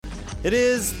It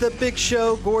is the Big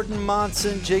Show. Gordon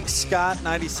Monson, Jake Scott,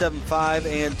 97.5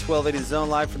 and 1280 Zone,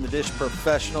 live from the Dish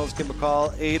Professionals. Give them a call,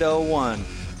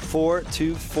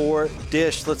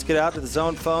 801-424-DISH. Let's get out to the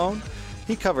Zone phone.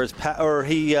 He covers,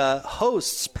 he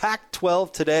hosts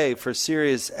Pac-12 Today for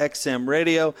Sirius XM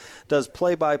Radio, does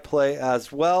play-by-play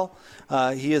as well.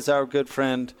 He is our good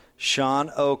friend,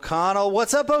 Sean O'Connell.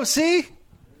 What's up, OC?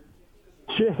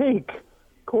 Jake,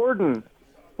 Gordon,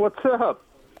 what's up?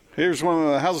 Here's one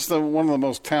of the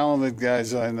most talented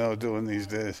guys I know doing these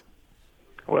days.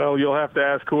 Well, you'll have to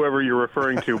ask whoever you're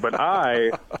referring to, but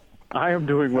I am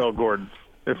doing well, Gordon,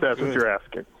 if that's what you're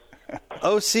asking.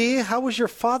 OC, how was your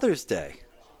Father's Day?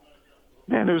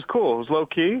 Man, it was cool. It was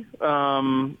low-key.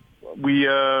 We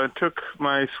took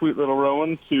my sweet little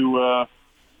Rowan to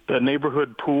the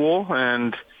neighborhood pool,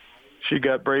 and she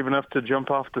got brave enough to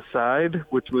jump off the side,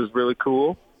 which was really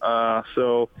cool.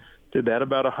 So did that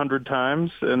about 100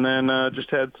 times, and then just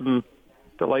had some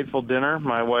delightful dinner.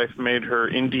 My wife made her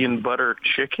Indian butter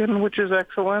chicken, which is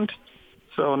excellent.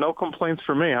 So no complaints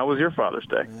for me. How was your Father's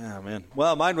Day? Yeah, man.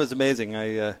 Well, mine was amazing.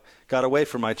 I got away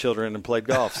from my children and played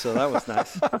golf, so that was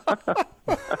nice.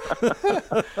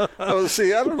 Oh,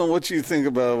 see, I don't know what you think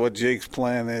about what Jake's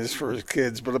plan is for his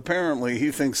kids, but apparently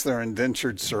he thinks they're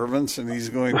indentured servants, and he's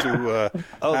going to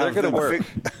they're going to work.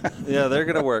 Yeah, they're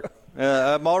going to work.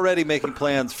 I'm already making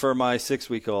plans for my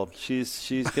 6-week-old. She's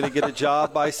going to get a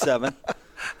job by 7.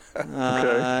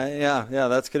 Okay. Yeah,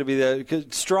 that's going to be the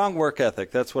strong work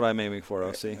ethic. That's what I'm aiming for,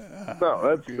 OC.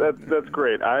 No, that's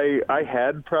great. I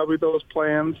had probably those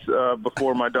plans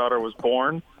before my daughter was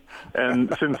born,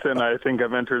 and since then I think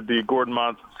I've entered the Gordon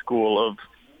Monson school of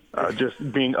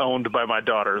just being owned by my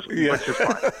daughters, which is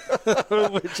fine.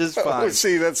 Which is fine.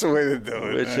 See, that's the way to do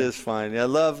it. Which is fine. Yeah,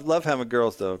 love having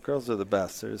girls, though. Girls are the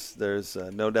best. There's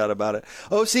no doubt about it.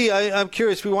 OC, I'm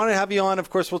curious. We want to have you on. Of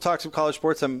course, we'll talk some college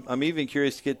sports. I'm even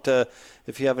curious to get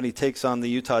if you have any takes on the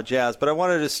Utah Jazz. But I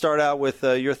wanted to start out with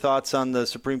your thoughts on the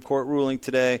Supreme Court ruling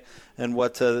today and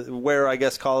where I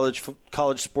guess college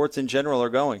sports in general are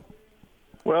going.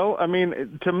 Well, I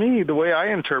mean, to me, the way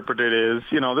I interpret it is,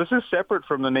 this is separate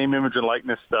from the name, image, and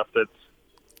likeness stuff that's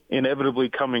inevitably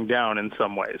coming down in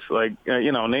some ways. Like,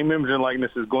 name, image, and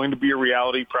likeness is going to be a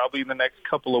reality probably in the next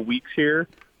couple of weeks here.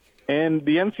 And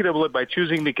the NCAA, by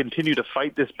choosing to continue to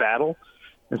fight this battle,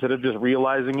 instead of just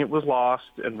realizing it was lost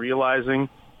and realizing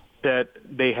that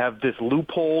they have this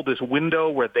loophole, this window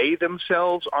where they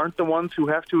themselves aren't the ones who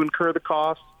have to incur the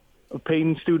cost of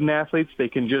paying student athletes, they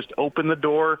can just open the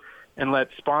door and let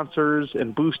sponsors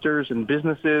and boosters and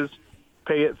businesses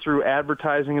pay it through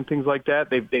advertising and things like that.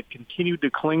 They've continued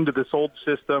to cling to this old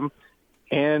system.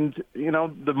 And,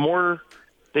 the more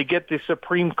they get the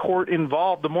Supreme Court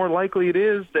involved, the more likely it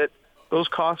is that those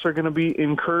costs are going to be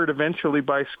incurred eventually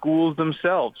by schools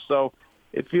themselves. So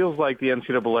it feels like the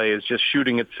NCAA is just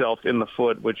shooting itself in the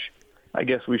foot, which I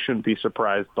guess we shouldn't be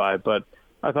surprised by. But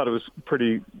I thought it was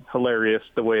pretty hilarious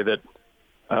the way that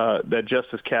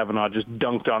Justice Kavanaugh just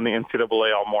dunked on the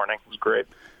NCAA all morning. It was great.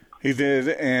 He did,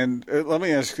 and let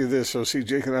me ask you this. So, see,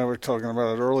 Jake and I were talking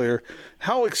about it earlier.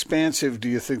 How expansive do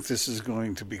you think this is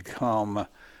going to become?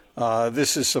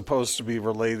 This is supposed to be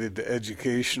related to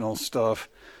educational stuff,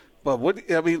 but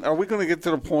are we going to get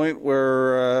to the point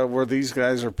where these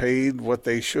guys are paid what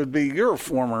they should be? You're a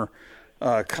former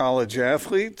college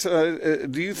athlete. Do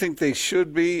you think they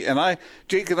should be? And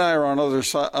Jake and I are on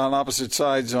opposite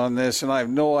sides on this, and I have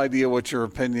no idea what your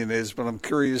opinion is, but I'm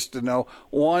curious to know,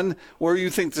 one, where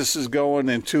you think this is going,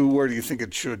 and two, where do you think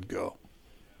it should go?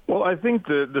 Well, I think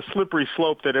the slippery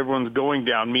slope that everyone's going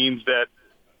down means that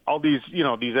all these,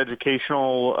 these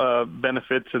educational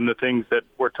benefits and the things that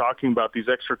we're talking about, these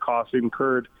extra costs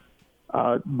incurred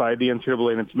by the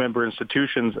NCAA and its member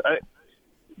institutions,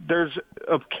 there's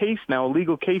a case now, a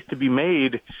legal case to be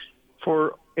made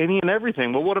for any and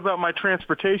everything. Well, what about my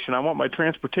transportation? I want my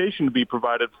transportation to be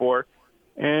provided for.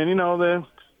 And, the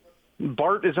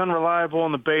BART is unreliable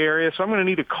in the Bay Area, so I'm going to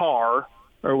need a car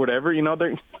or whatever,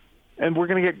 and we're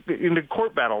going to get into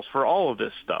court battles for all of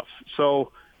this stuff.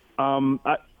 So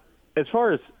as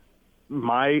far as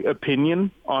my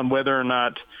opinion on whether or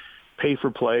not pay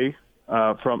for play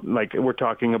we're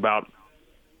talking about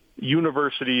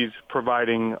universities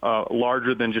providing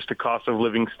larger than just a cost of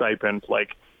living stipend,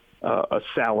 like a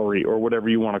salary or whatever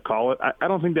you want to call it. I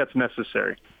don't think that's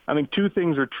necessary. I think two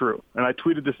things are true, and I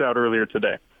tweeted this out earlier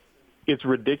today. It's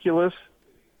ridiculous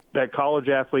that college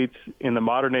athletes in the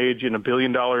modern age in a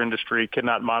billion-dollar industry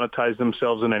cannot monetize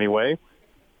themselves in any way.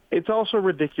 It's also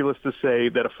ridiculous to say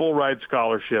that a full-ride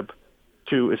scholarship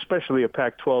to especially a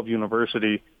Pac-12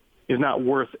 university is not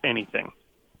worth anything,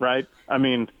 right? I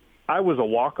mean, I was a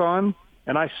walk-on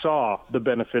and I saw the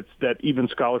benefits that even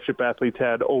scholarship athletes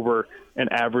had over an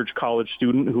average college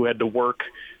student who had to work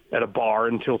at a bar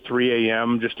until 3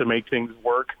 a.m. just to make things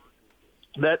work.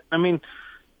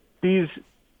 These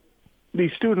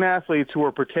student athletes who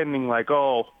are pretending like,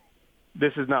 oh,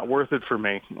 this is not worth it for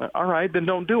me. All right, then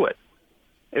don't do it.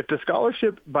 If the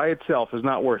scholarship by itself is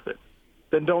not worth it,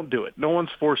 then don't do it. No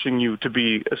one's forcing you to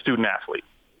be a student athlete.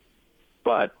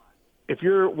 But if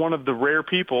you're one of the rare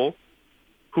people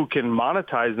who can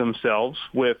monetize themselves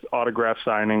with autograph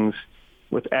signings,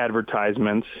 with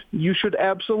advertisements, you should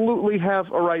absolutely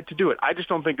have a right to do it. I just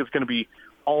don't think it's going to be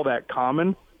all that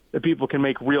common that people can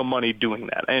make real money doing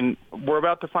that. And we're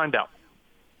about to find out.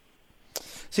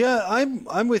 So yeah,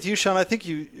 I'm with you, Sean. I think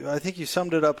you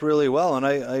summed it up really well, and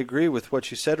I agree with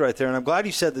what you said right there. And I'm glad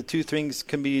you said the two things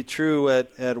can be true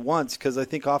at once, because I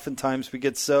think oftentimes we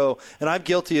get so, and I'm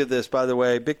guilty of this, by the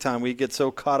way, big time. We get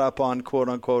so caught up on quote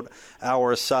unquote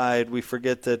our side, we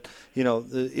forget that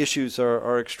the issues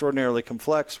are extraordinarily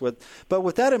complex. But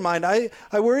with that in mind,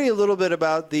 I worry a little bit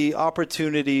about the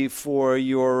opportunity for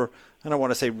your, I don't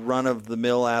want to say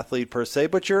run-of-the-mill athlete per se,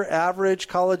 but your average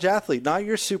college athlete, not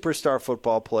your superstar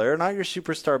football player, not your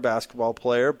superstar basketball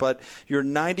player, but your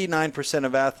 99%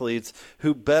 of athletes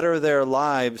who better their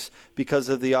lives because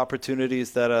of the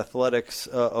opportunities that athletics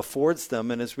affords them.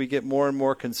 And as we get more and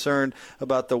more concerned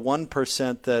about the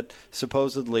 1% that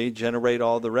supposedly generate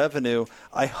all the revenue,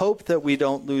 I hope that we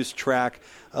don't lose track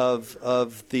of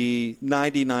the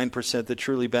 99% that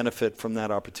truly benefit from that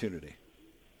opportunity.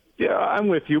 Yeah, I'm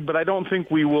with you, but I don't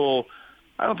think we will.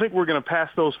 I don't think we're going to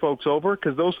pass those folks over,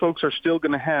 because those folks are still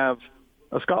going to have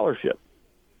a scholarship,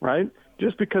 right?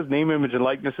 Just because name, image, and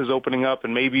likeness is opening up,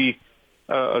 and maybe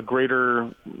a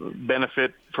greater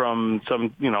benefit from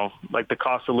some, like the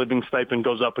cost of living stipend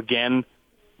goes up again,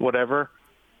 whatever.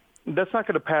 That's not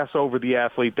going to pass over the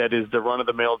athlete that is the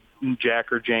run-of-the-mill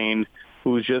Jack or Jane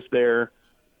who's just there,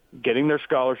 getting their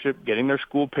scholarship, getting their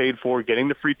school paid for, getting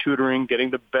the free tutoring,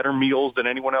 getting the better meals than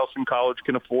anyone else in college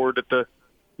can afford at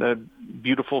the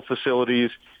beautiful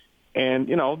facilities. And,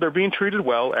 they're being treated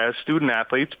well as student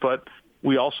athletes, but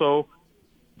we also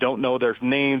don't know their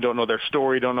name, don't know their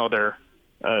story, don't know their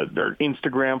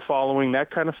Instagram following, that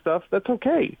kind of stuff. That's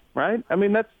okay, right? I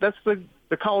mean, that's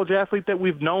the college athlete that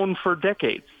we've known for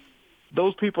decades.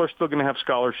 Those people are still going to have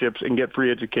scholarships and get free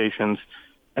educations.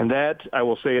 And that, I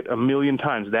will say it a million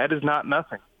times, that is not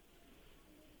nothing.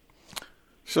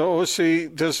 So, see,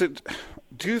 does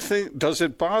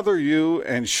it bother you,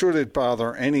 and should it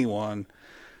bother anyone,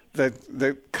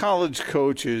 that college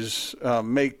coaches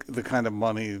make the kind of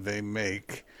money they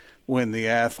make when the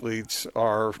athletes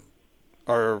are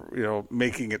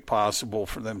making it possible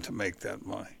for them to make that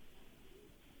money?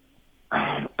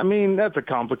 I mean, that's a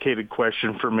complicated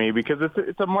question for me, because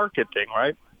it's a market thing,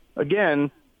 right?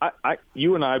 Again,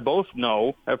 you and I both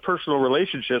have personal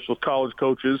relationships with college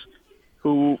coaches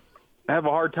who have a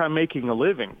hard time making a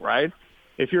living, right?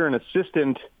 If you're an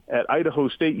assistant at Idaho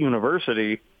State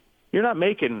University, you're not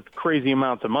making crazy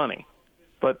amounts of money.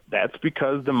 But that's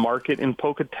because the market in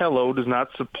Pocatello does not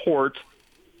support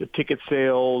the ticket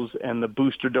sales and the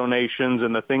booster donations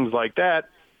and the things like that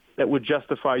would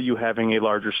justify you having a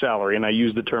larger salary. And I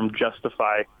use the term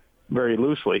justify very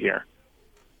loosely here.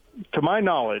 To my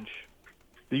knowledge,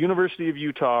 the University of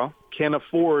Utah can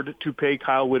afford to pay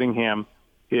Kyle Whittingham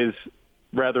his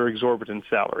rather exorbitant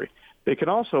salary. They can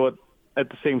also, at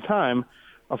the same time,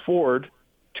 afford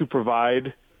to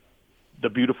provide the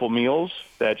beautiful meals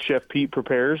that Chef Pete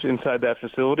prepares inside that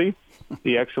facility,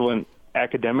 the excellent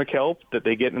academic help that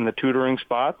they get in the tutoring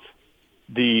spots,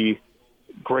 the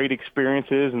great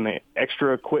experiences and the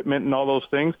extra equipment and all those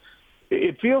things.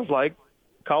 It feels like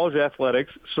college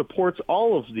athletics supports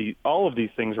all of these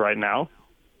things right now.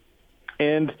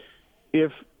 And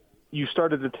if you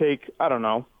started to take, I don't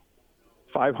know,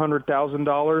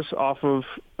 $500,000 off of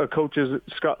a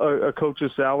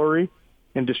coach's salary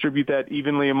and distribute that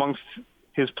evenly amongst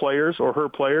his players or her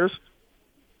players,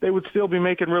 they would still be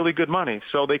making really good money.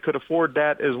 So they could afford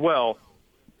that as well.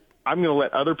 I'm going to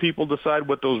let other people decide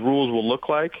what those rules will look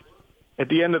like. At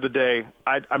the end of the day,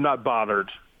 I'm not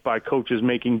bothered by coaches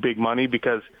making big money,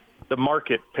 because the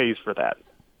market pays for that.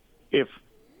 If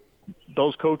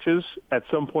those coaches at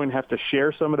some point have to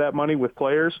share some of that money with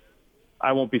players,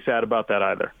 I won't be sad about that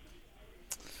either.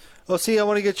 OC, I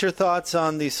want to get your thoughts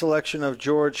on the selection of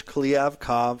George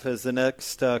Kliavkov as the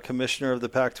next commissioner of the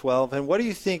Pac-12. And what do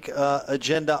you think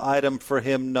agenda item for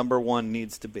him number one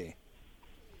needs to be?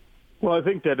 Well, I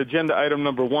think that agenda item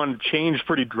number one changed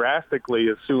pretty drastically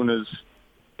as soon as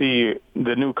the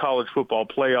new college football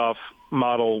playoff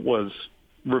model was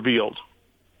revealed.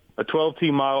 a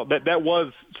 12-team model, that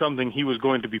was something he was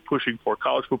going to be pushing for,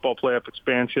 college football playoff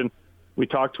expansion. We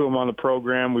talked to him on the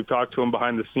program. We've talked to him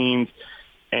behind the scenes.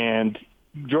 And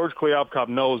George Kliavkoff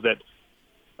knows that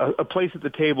a place at the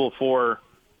table for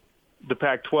the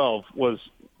Pac-12 was,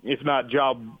 if not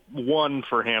job one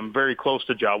for him, very close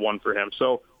to job one for him.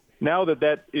 So now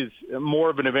that is more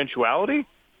of an eventuality,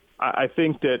 I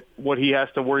think that what he has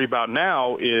to worry about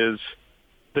now is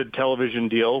the television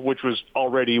deal, which was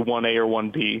already 1A or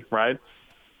 1B, right?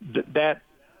 That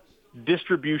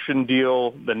distribution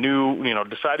deal, the new,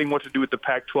 deciding what to do with the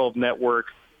Pac-12 network,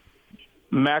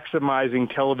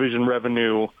 maximizing television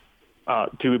revenue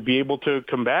to be able to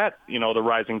combat, the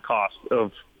rising cost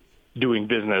of doing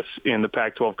business in the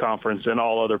Pac-12 conference and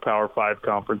all other Power 5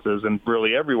 conferences and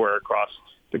really everywhere across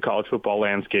the college football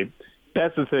landscape.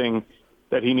 That's the thing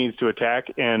that he needs to attack,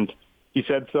 and he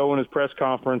said so in his press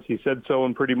conference. He said so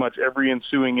in pretty much every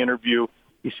ensuing interview.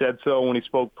 He said so when he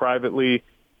spoke privately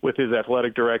with his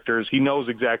athletic directors. He knows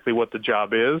exactly what the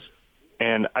job is,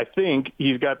 and I think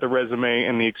he's got the resume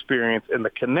and the experience and the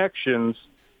connections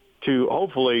to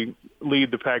hopefully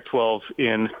lead the Pac-12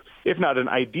 in, if not an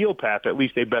ideal path, at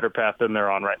least a better path than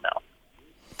they're on right now.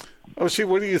 OC,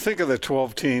 what do you think of the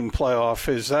 12-team playoff?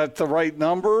 Is that the right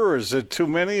number? Is it too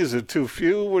many? Is it too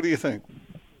few? What do you think?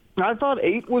 I thought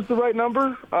 8 was the right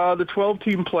number, the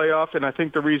 12-team playoff, and I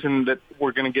think the reason that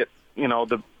we're going to get,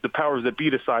 the powers that be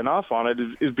to sign off on it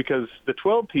is because the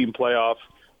 12-team playoff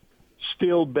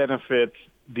still benefits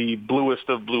the bluest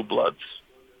of blue bloods,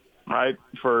 right?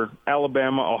 For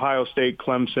Alabama, Ohio State,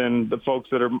 Clemson, the folks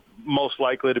that are most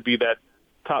likely to be that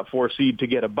top 4 seed to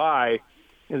get a bye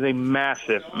is a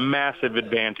massive, massive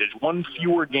advantage. One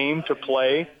fewer game to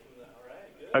play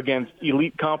against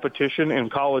elite competition in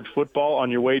college football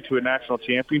on your way to a national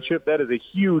championship, that is a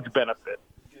huge benefit.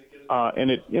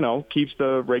 And it, keeps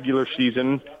the regular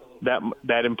season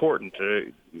that important,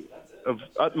 of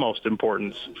utmost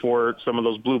importance for some of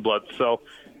those blue bloods. So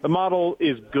the model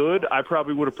is good. I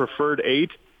probably would have preferred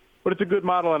 8, but it's a good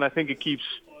model, and I think it keeps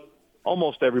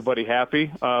almost everybody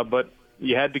happy. But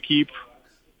you had to keep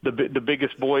the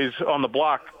biggest boys on the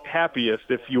block happiest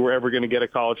if you were ever going to get a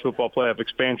college football playoff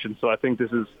expansion. So I think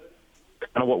this is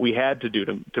kind of what we had to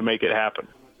do to make it happen.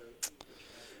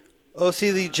 OC,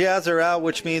 the Jazz are out,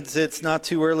 which means it's not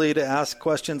too early to ask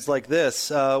questions like this.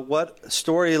 What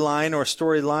storyline or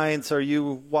storylines are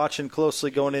you watching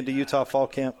closely going into Utah fall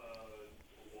camp?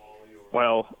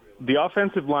 Well, the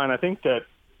offensive line, I think that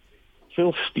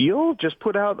Phil Steele just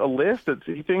put out a list that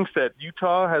he thinks that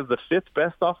Utah has the 5th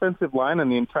best offensive line in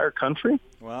the entire country.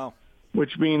 Wow.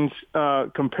 Which means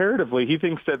comparatively, he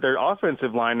thinks that their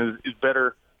offensive line is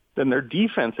better than their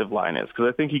defensive line is, because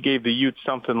I think he gave the Utes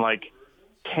something like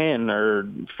 10 or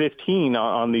 15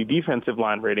 on the defensive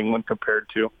line rating when compared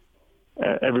to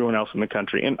everyone else in the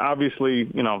country. And obviously,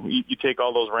 you take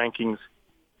all those rankings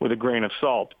with a grain of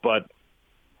salt, but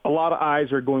a lot of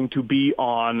eyes are going to be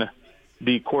on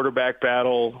the quarterback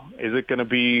battle. Is it going to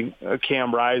be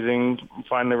Cam Rising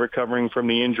finally recovering from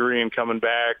the injury and coming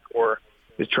back, or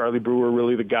is Charlie Brewer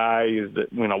really the guy? Is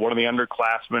that one of the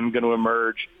underclassmen going to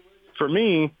emerge? For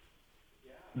me,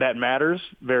 that matters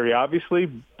very obviously,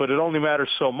 but it only matters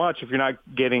so much if you're not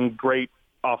getting great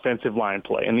offensive line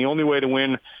play. And the only way to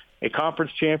win a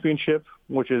conference championship,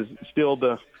 which is still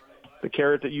the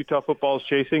carrot that Utah football is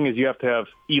chasing, is you have to have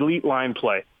elite line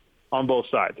play on both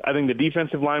sides. I think the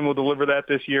defensive line will deliver that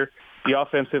this year. The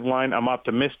offensive line, I'm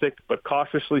optimistic, but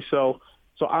cautiously so.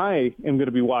 So I am going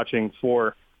to be watching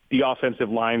for the offensive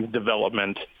line's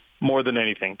development more than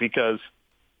anything, because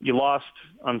you lost,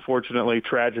 unfortunately,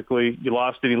 tragically, you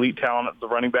lost an elite talent at the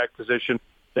running back position.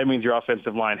 That means your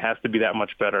offensive line has to be that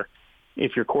much better.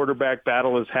 If your quarterback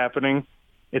battle is happening,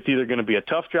 it's either going to be a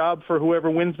tough job for whoever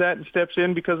wins that and steps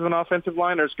in because of an offensive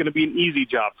line, or it's going to be an easy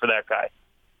job for that guy.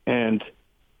 And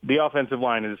the offensive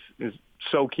line is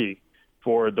so key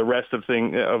for the rest of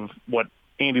what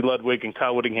Andy Ludwig and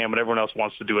Kyle Whittingham and everyone else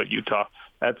wants to do at Utah.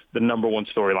 That's the number one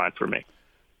storyline for me.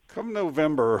 Come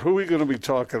November, who are we going to be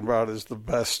talking about as the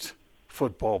best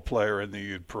football player in the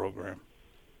Ute program?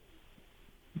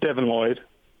 Devin Lloyd.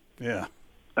 Yeah.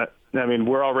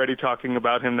 We're already talking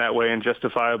about him that way, and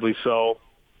justifiably so.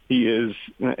 He is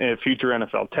a future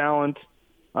NFL talent.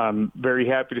 I'm very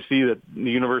happy to see that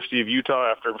the University of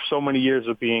Utah, after so many years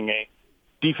of being a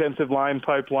defensive line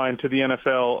pipeline to the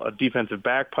NFL, a defensive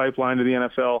back pipeline to the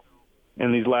NFL,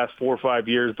 in these last 4 or 5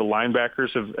 years, the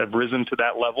linebackers have risen to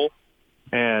that level.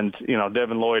 And,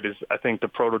 Devin Lloyd is, I think, the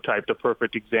prototype, the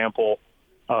perfect example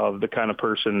of the kind of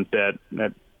person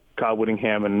that Kyle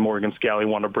Whittingham and Morgan Scalley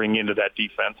want to bring into that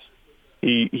defense.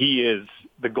 He is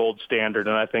the gold standard,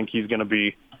 and I think he's going to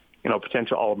be,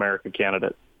 potential All-America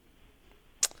candidate.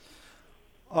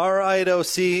 All right,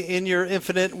 OC, in your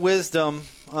infinite wisdom,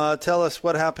 tell us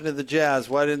what happened to the Jazz.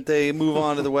 Why didn't they move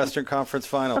on to the Western Conference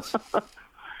Finals?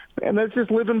 And that's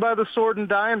just living by the sword and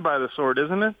dying by the sword,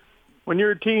 isn't it? When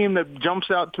you're a team that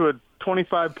jumps out to a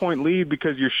 25-point lead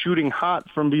because you're shooting hot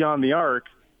from beyond the arc,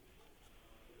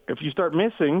 if you start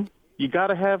missing, you got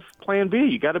to have plan B.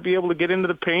 You got to be able to get into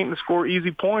the paint and score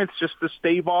easy points just to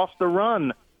stave off the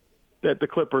run that the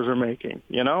Clippers are making.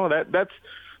 You know, that's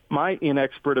my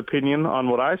inexpert opinion on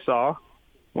what I saw.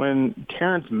 When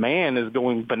Terrence Mann is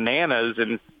going bananas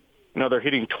and, they're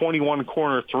hitting 21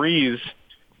 corner threes,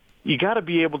 you got to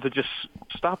be able to just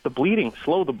stop the bleeding,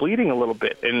 slow the bleeding a little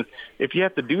bit. And if you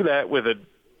have to do that with an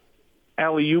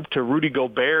alley-oop to Rudy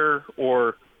Gobert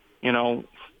or,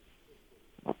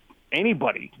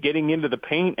 anybody getting into the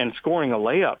paint and scoring a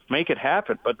layup, make it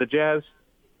happen. But the Jazz,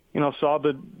 saw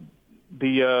the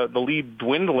lead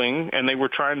dwindling, and they were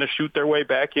trying to shoot their way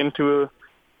back into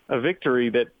a victory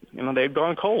that, they'd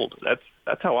gone cold.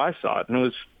 That's how I saw it.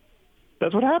 And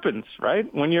that's what happens,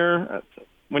 right? When you're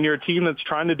a team that's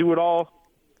trying to do it all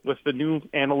with the new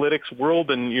analytics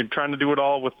world and you're trying to do it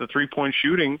all with the three-point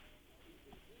shooting,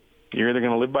 you're either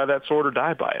going to live by that sword or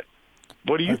die by it.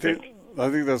 What do you think? I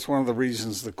think that's one of the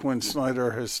reasons that Quinn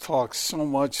Snyder has talked so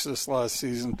much this last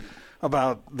season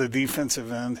about the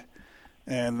defensive end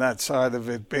and that side of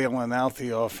it, bailing out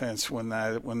the offense when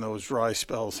those dry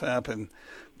spells happen.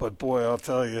 But boy, I'll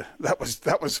tell you,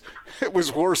 it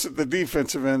was worse at the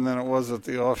defensive end than it was at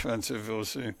the offensive. We'll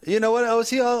see. You know what,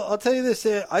 OC? I'll tell you this.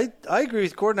 I agree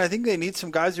with Gordon. I think they need some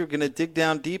guys who are going to dig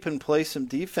down deep and play some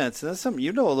defense. And that's something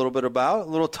you know a little bit about. A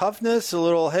little toughness, a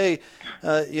little, hey,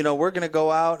 we're going to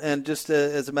go out and just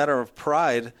as a matter of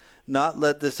pride, not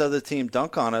let this other team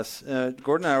dunk on us.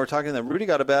 Gordon and I were talking that Rudy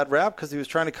got a bad rap because he was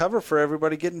trying to cover for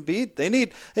everybody getting beat. They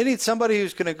need somebody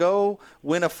who's going to go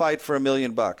win a fight for $1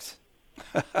 million.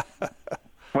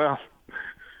 Well,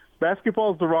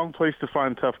 basketball is the wrong place to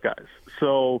find tough guys.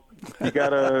 So you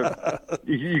gotta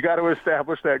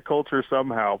establish that culture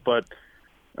somehow. But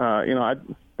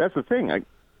that's the thing.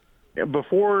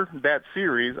 Before that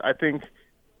series, I think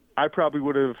I probably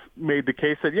would have made the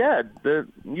case that the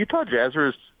Utah Jazz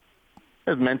are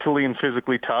as mentally and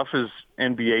physically tough as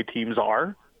NBA teams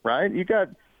are. Right? You got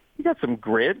some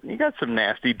grit. You got some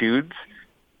nasty dudes.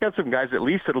 You got some guys at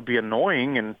least that'll be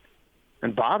annoying and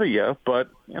bother you,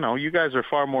 but, you guys are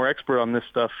far more expert on this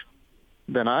stuff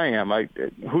than I am.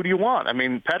 Who do you want? I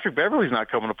mean, Patrick Beverley's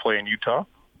not coming to play in Utah.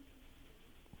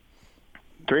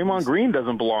 Draymond Green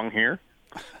doesn't belong here.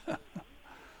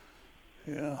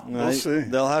 Yeah, we'll see.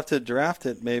 They'll have to draft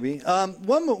it, maybe.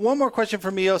 One more question for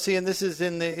me, OC, and this is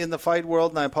in the fight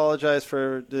world, and I apologize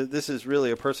for this is really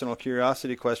a personal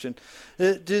curiosity question.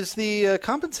 Does the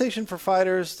compensation for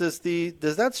fighters does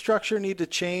that structure need to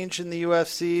change in the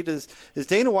UFC? Is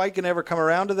Dana White going to ever come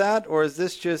around to that, or is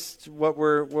this just what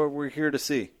we're here to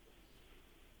see?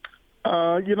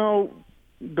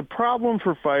 The problem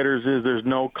for fighters is there's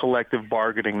no collective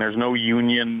bargaining, there's no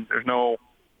union, there's no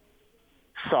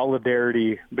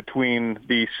solidarity between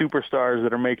the superstars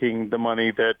that are making the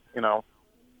money that,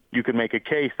 you can make a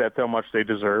case that's how much they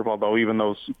deserve, although even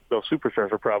those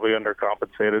superstars are probably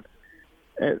undercompensated.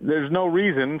 There's no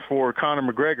reason for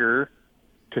Conor McGregor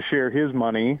to share his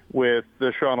money with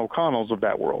the Sean O'Connells of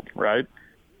that world, right?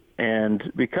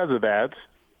 And because of that,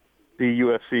 the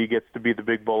UFC gets to be the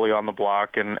big bully on the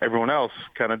block, and everyone else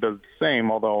kind of does the same,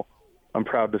 although I'm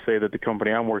proud to say that the company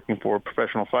I'm working for,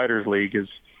 Professional Fighters League, is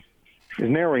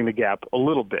narrowing the gap a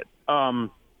little bit.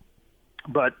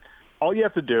 But all you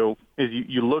have to do is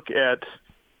you look at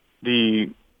the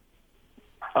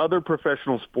other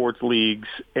professional sports leagues,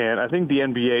 and I think the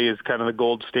NBA is kind of the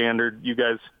gold standard. You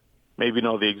guys maybe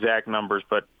know the exact numbers,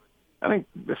 but I think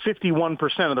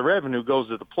 51% of the revenue goes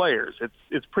to the players.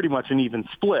 It's pretty much an even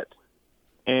split.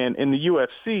 And in the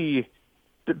UFC,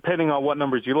 depending on what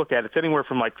numbers you look at, it's anywhere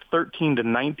from like 13 to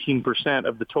 19%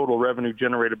 of the total revenue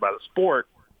generated by the sport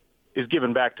is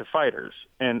given back to fighters.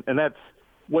 And that's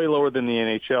way lower than the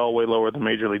NHL, way lower than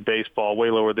Major League Baseball, way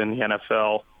lower than the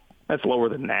NFL. That's lower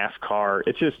than NASCAR.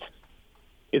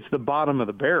 It's the bottom of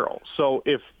the barrel. So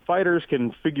if fighters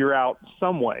can figure out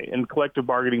some way, and collective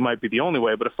bargaining might be the only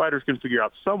way, but if fighters can figure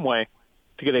out some way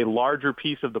to get a larger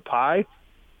piece of the pie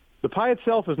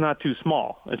itself is not too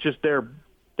small. It's just their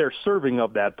serving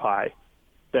of that pie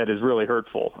that is really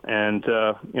hurtful. And,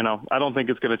 I don't think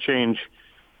it's going to change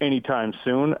anytime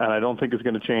soon, and I don't think it's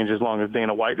going to change as long as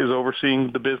Dana White is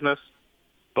overseeing the business.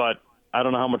 But I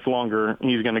don't know how much longer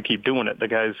he's going to keep doing it. The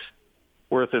guy's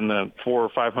worth in the $400 or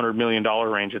 $500 million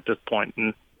range at this point,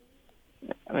 and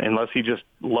unless he just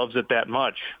loves it that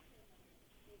much,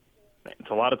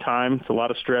 it's a lot of time, it's a lot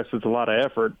of stress, it's a lot of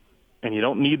effort. and you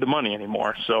don't need the money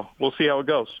anymore. So we'll see how it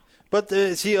goes. But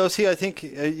OC, I think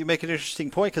you make an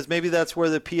interesting point, because maybe that's where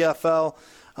the PFL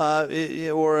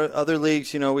or other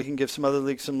leagues, we can give some other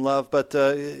leagues some love, but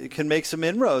it can make some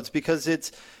inroads, because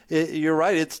you're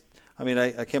right.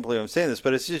 I can't believe I'm saying this,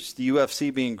 but it's just the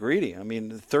UFC being greedy.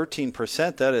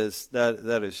 13%,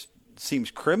 that is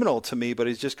seems criminal to me, but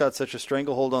he's just got such a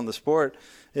stranglehold on the sport.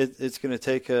 It's going to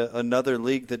take another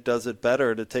league that does it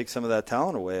better to take some of that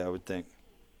talent away, I would think.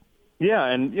 Yeah,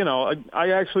 and, I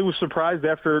actually was surprised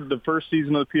after the first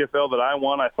season of the PFL that I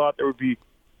won. I thought there would be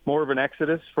more of an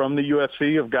exodus from the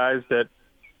UFC of guys that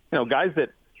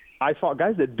I fought,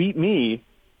 guys that beat me,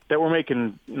 that were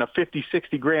making 50,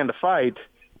 60 grand a fight,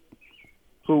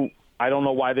 who I don't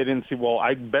know why they didn't see, well,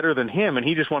 I'm better than him, and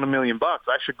he just won $1 million. I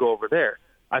should go over there.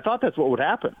 I thought that's what would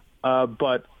happen,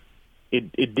 but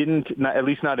it didn't, at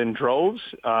least not in droves.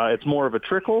 It's more of a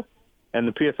trickle. And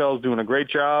the PFL is doing a great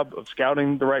job of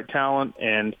scouting the right talent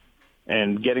and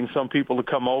getting some people to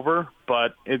come over.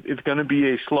 But it's going to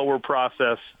be a slower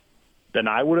process than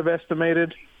I would have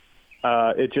estimated.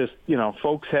 It just,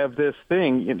 folks have this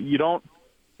thing.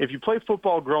 If you play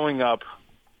football growing up,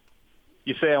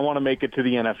 you say, I want to make it to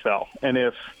the NFL. And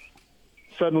if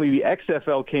suddenly the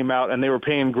XFL came out and they were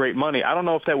paying great money, I don't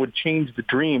know if that would change the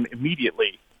dream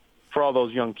immediately for all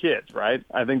those young kids, right?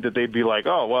 I think that they'd be like,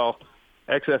 oh, well,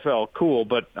 XFL, cool,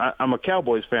 but I'm a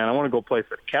Cowboys fan. I want to go play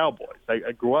for the Cowboys.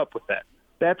 I grew up with that.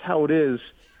 That's how it is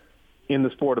in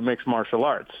the sport of mixed martial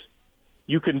arts.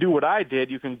 You can do what I did.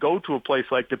 You can go to a place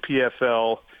like the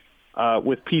PFL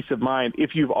with peace of mind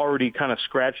if you've already kind of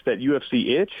scratched that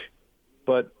UFC itch.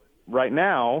 But right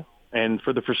now, and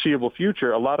for the foreseeable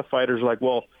future, a lot of fighters are like,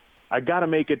 well, I got to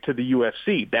make it to the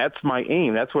UFC. That's my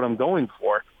aim. That's what I'm going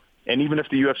for. And even if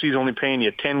the UFC is only paying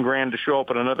you $10,000 to show up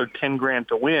and another $10,000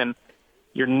 to win,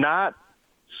 you're not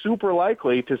super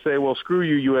likely to say, well, screw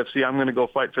you, UFC, I'm going to go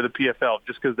fight for the PFL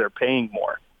just because they're paying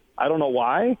more. I don't know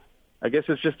why. I guess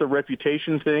it's just a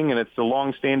reputation thing and it's the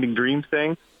long-standing dream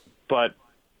thing. But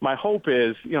my hope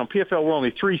is, PFL, we're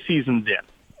only 3 seasons in.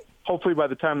 Hopefully by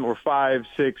the time that we're 5,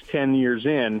 6, 10 years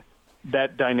in,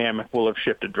 that dynamic will have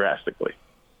shifted drastically.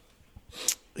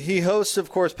 He hosts,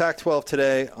 of course, Pac-12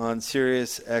 Today on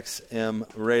Sirius XM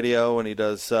Radio, and he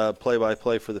does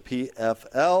play-by-play for the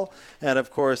PFL. And, of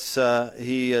course,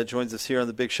 he joins us here on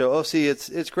the Big Show. OC,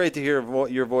 it's great to hear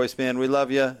your voice, man. We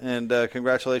love you, and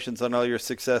congratulations on all your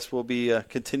success. We'll be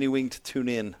continuing to tune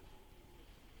in.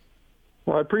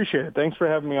 Well, I appreciate it. Thanks for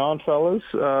having me on, fellas.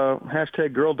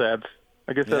 Hashtag girl dads.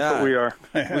 I guess that's what we are.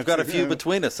 We've got a few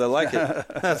between us. I like it.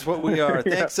 That's what we are.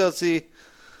 Thanks, OC.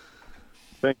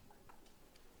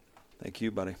 Thank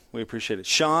you, buddy. We appreciate it.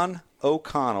 Sean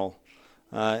O'Connell,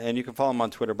 and you can follow him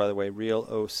on Twitter, by the way, Real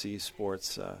OC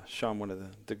Sports. Sean, one of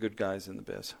the good guys in the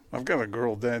biz. I've got a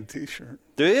girl dad T-shirt.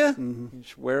 Do you? Mm-hmm. You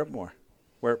should wear it more.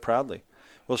 Wear it proudly.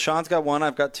 Well, Sean's got 1,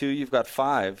 I've got 2, you've got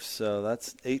 5, so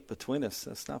that's 8 between us.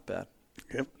 That's not bad.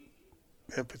 Yep,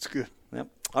 it's good. Yep.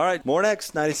 All right, more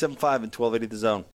next, 97.5 and 1280 The Zone.